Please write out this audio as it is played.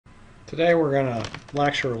Today we're going to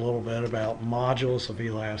lecture a little bit about modulus of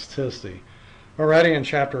elasticity. Already in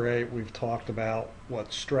Chapter 8 we've talked about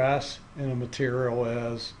what stress in a material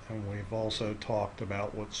is, and we've also talked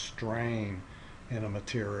about what strain in a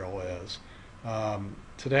material is.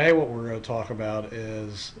 Today what we're going to talk about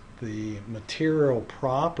is the material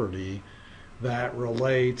property that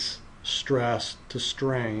relates stress to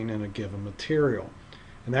strain in a given material.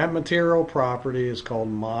 And that material property is called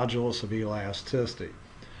modulus of elasticity.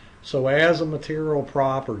 So as a material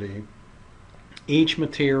property, each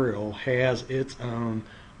material has its own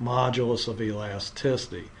modulus of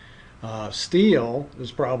elasticity. Steel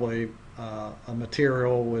is probably a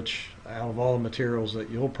material which, out of all the materials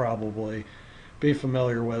that you'll probably be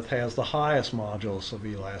familiar with, has the highest modulus of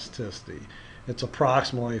elasticity. It's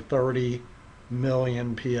approximately 30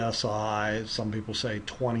 million psi. Some people say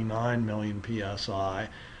 29 million psi.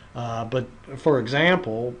 But for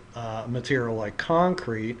example, a material like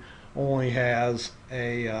concrete only has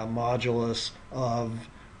a modulus of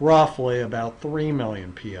roughly about 3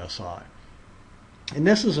 million psi. And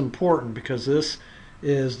this is important because this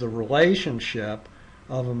is the relationship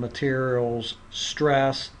of a material's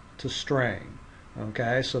stress to strain.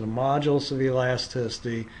 Okay, so the modulus of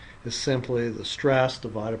elasticity is simply the stress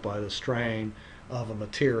divided by the strain of a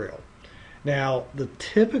material. Now, the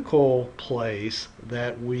typical place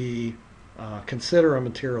that we consider a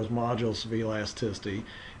material's modulus of elasticity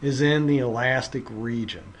is in the elastic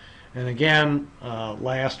region. And again,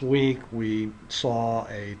 last week we saw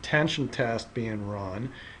a tension test being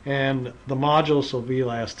run, and the modulus of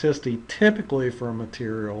elasticity typically for a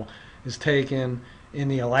material is taken in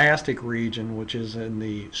the elastic region, which is in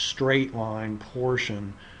the straight line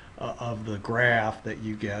portion of the graph that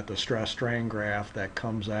you get, the stress-strain graph that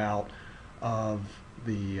comes out of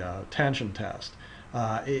the tension test.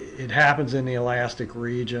 It happens in the elastic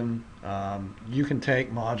region. You can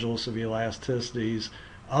take modulus of elasticities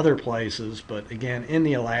other places, but again, in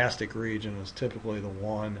the elastic region is typically the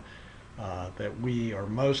one that we are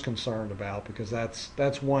most concerned about, because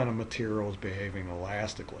that's when a material is behaving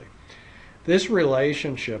elastically. This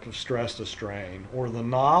relationship of stress to strain, or the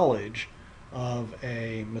knowledge of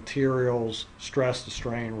a material's stress to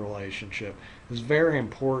strain relationship, is very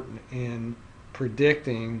important in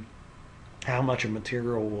predicting how much a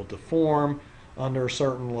material will deform under a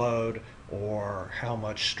certain load, or how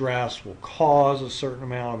much stress will cause a certain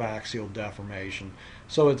amount of axial deformation.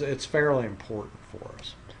 So it's fairly important for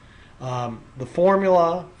us. The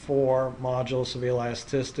formula for modulus of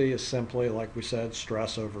elasticity is simply, like we said,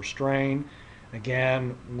 stress over strain.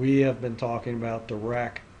 Again, we have been talking about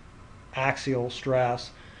direct axial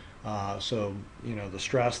stress. So, the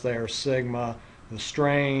stress there, sigma. The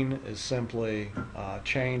strain is simply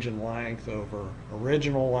change in length over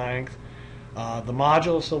original length. The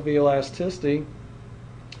modulus of elasticity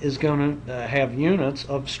is going to have units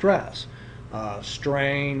of stress.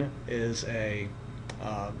 Strain is a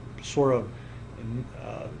sort of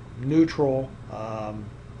neutral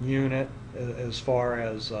unit as far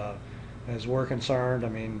as we're concerned. I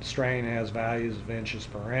mean, strain has values of inches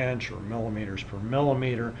per inch or millimeters per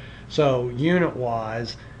millimeter. So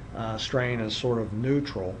unit-wise, strain is sort of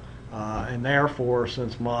neutral. And therefore,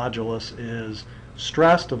 since modulus is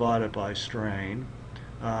stress divided by strain,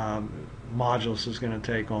 modulus is going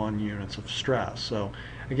to take on units of stress. So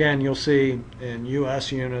again, you'll see in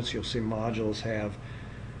US units, you'll see modulus have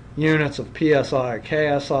units of PSI or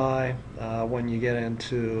KSI. When you get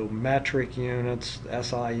into metric units,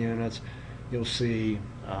 SI units, you'll see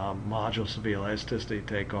modulus of elasticity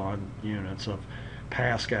take on units of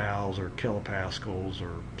pascals or kilopascals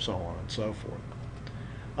or so on and so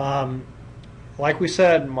forth. Like we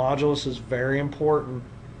said, modulus is very important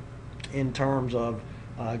in terms of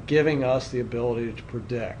giving us the ability to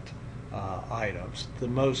predict items. The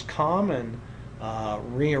most common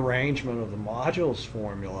rearrangement of the modulus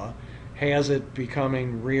formula has it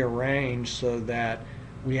becoming rearranged so that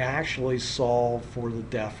we actually solve for the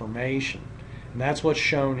deformation. And that's what's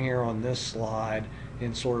shown here on this slide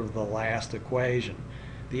in sort of the last equation.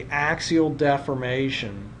 The axial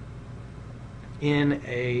deformation in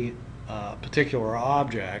a particular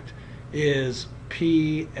object is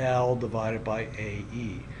PL divided by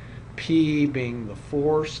AE. P being the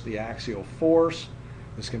force, the axial force.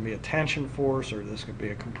 This can be a tension force or this could be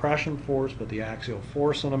a compression force, but the axial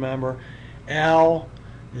force in a member. L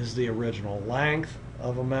is the original length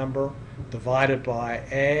of a member, divided by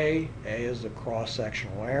A. A is the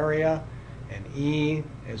cross-sectional area, and E,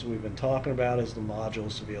 as we've been talking about, is the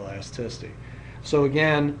modulus of elasticity. So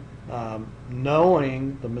again,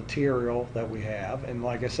 knowing the material that we have, and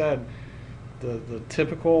like I said, the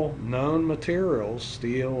typical known materials,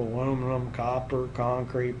 steel, aluminum, copper,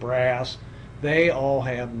 concrete, brass, they all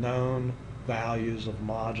have known values of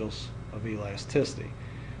modulus of elasticity.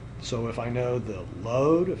 So if I know the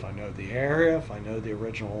load, if I know the area, if I know the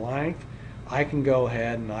original length, I can go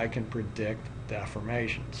ahead and I can predict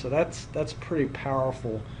deformation. So that's pretty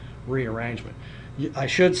powerful rearrangement. I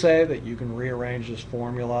should say that you can rearrange this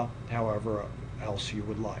formula however else you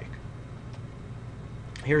would like.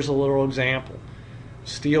 Here's a little example.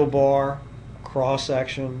 Steel bar, cross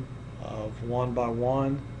section of 1 by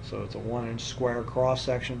 1, so it's a 1-inch square cross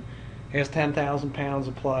section, has 10,000 pounds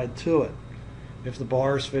applied to it. If the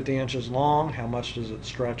bar is 50 inches long, how much does it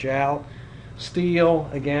stretch out? Steel,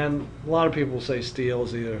 again, a lot of people say steel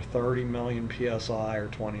is either 30 million psi or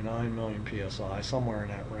 29 million psi, somewhere in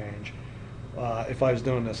that range. If I was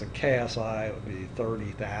doing this in KSI, it would be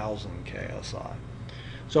 30,000 KSI.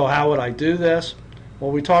 So how would I do this?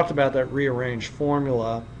 Well, we talked about that rearranged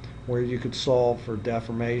formula where you could solve for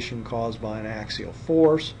deformation caused by an axial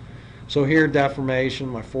force. So here, deformation,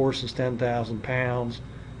 my force is 10,000 pounds,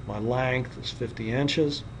 my length is 50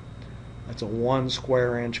 inches. That's a 1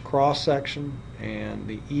 square inch cross section, and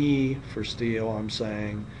the E for steel, I'm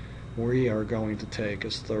saying we are going to take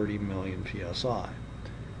is 30 million psi.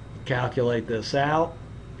 Calculate this out,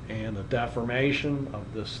 and the deformation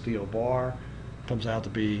of this steel bar comes out to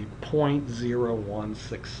be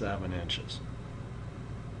 0.0167 inches.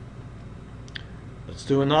 Let's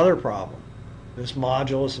do another problem. This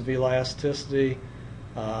modulus of elasticity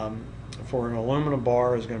for an aluminum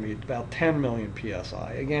bar is going to be about 10 million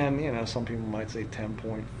psi. Again, you know, some people might say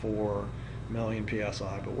 10.4 million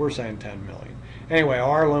psi, but we're saying 10 million. Anyway,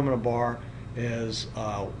 our aluminum bar is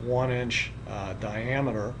 1 inch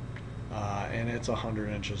diameter, and it's 100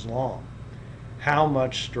 inches long. How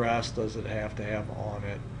much stress does it have on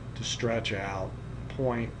it to stretch out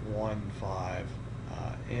 0.15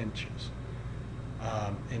 inches?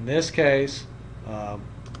 In this case,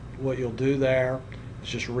 what you'll do there is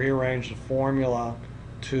just rearrange the formula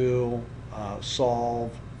to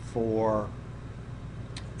solve for,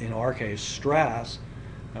 in our case, stress.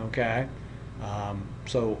 Okay,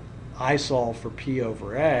 so I solve for P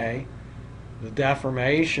over A. The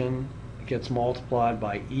deformation gets multiplied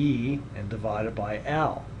by E and divided by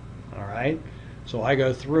L. All right, so I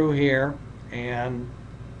go through here and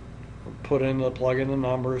plug in the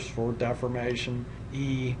numbers for deformation,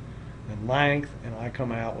 E, and length, and I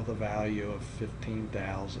come out with a value of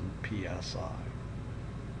 15,000 psi.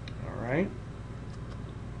 All right.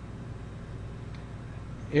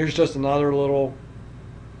 Here's just another little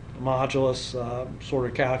modulus sort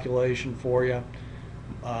of calculation for you.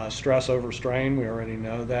 Stress over strain, we already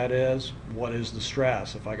know that is. What is the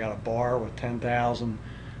stress? If I got a bar with 10,000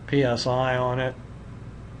 psi on it,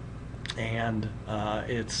 and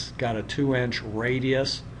it's got a 2-inch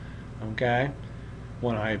radius, okay?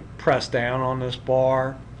 When I press down on this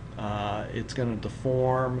bar, it's going to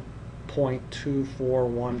deform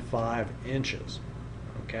 0.2415 inches,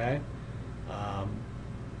 okay?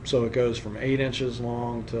 So it goes from 8 inches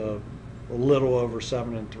long to a little over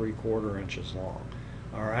 7 3/4 inches long.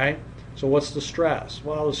 All right, so what's the stress?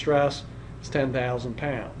 Well, the stress is 10,000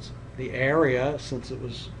 pounds. The area, since it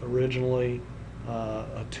was originally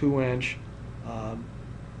a 2-inch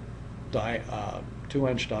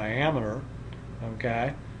 2-inch diameter,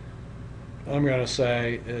 okay, I'm going to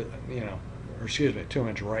say, or excuse me,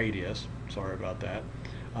 2-inch radius, sorry about that,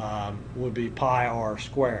 would be pi r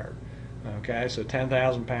squared. Okay, so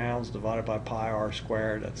 10,000 pounds divided by pi r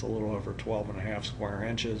squared, that's a little over 12.5 square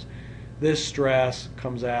inches. This stress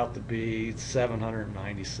comes out to be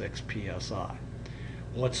 796 psi.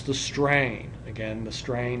 What's the strain? Again, the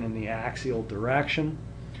strain in the axial direction.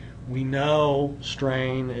 We know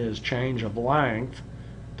strain is change of length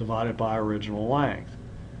divided by original length.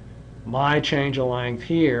 My change of length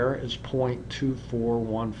here is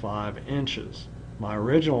 0.2415 inches. My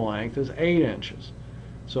original length is 8 inches.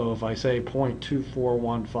 So if I say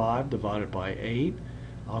 0.2415 divided by 8,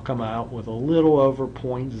 I'll come out with a little over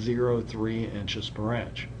 0.03 inches per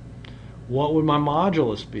inch. What would my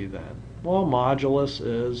modulus be then? Well, modulus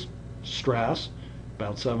is stress,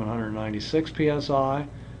 about 796 psi,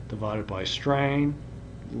 divided by strain,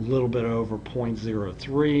 a little bit over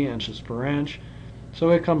 0.03 inches per inch.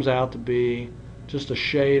 So it comes out to be just a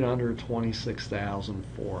shade under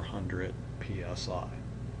 26,400 psi.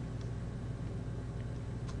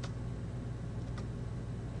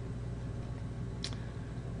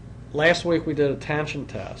 Last week we did a tension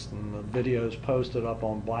test, and the video is posted up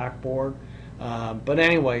on Blackboard. But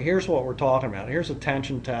anyway, here's what we're talking about. Here's a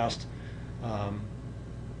tension test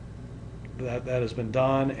that has been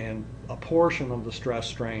done and a portion of the stress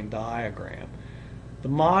strain diagram. The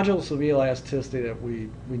modulus of elasticity that we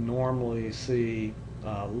normally see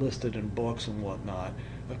listed in books and whatnot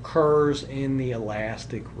occurs in the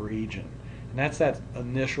elastic region. And that's that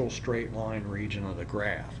initial straight line region of the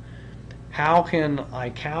graph. How can I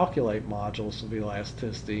calculate modulus of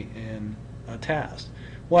elasticity in a test?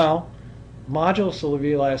 Well, modulus of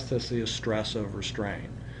elasticity is stress over strain.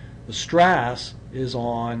 The stress is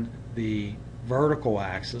on the vertical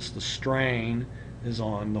axis, the strain is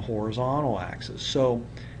on the horizontal axis. So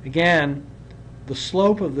again, the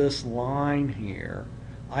slope of this line here,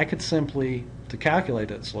 I could simply, to calculate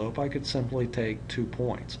that slope, I could simply take 2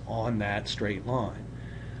 points on that straight line.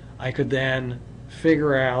 I could then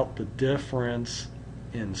figure out the difference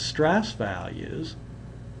in stress values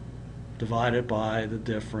divided by the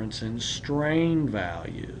difference in strain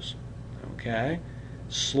values. Okay?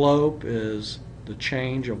 Slope is the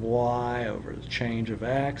change of y over the change of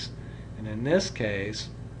x, and in this case,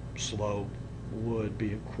 slope would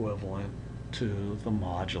be equivalent to the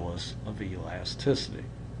modulus of elasticity.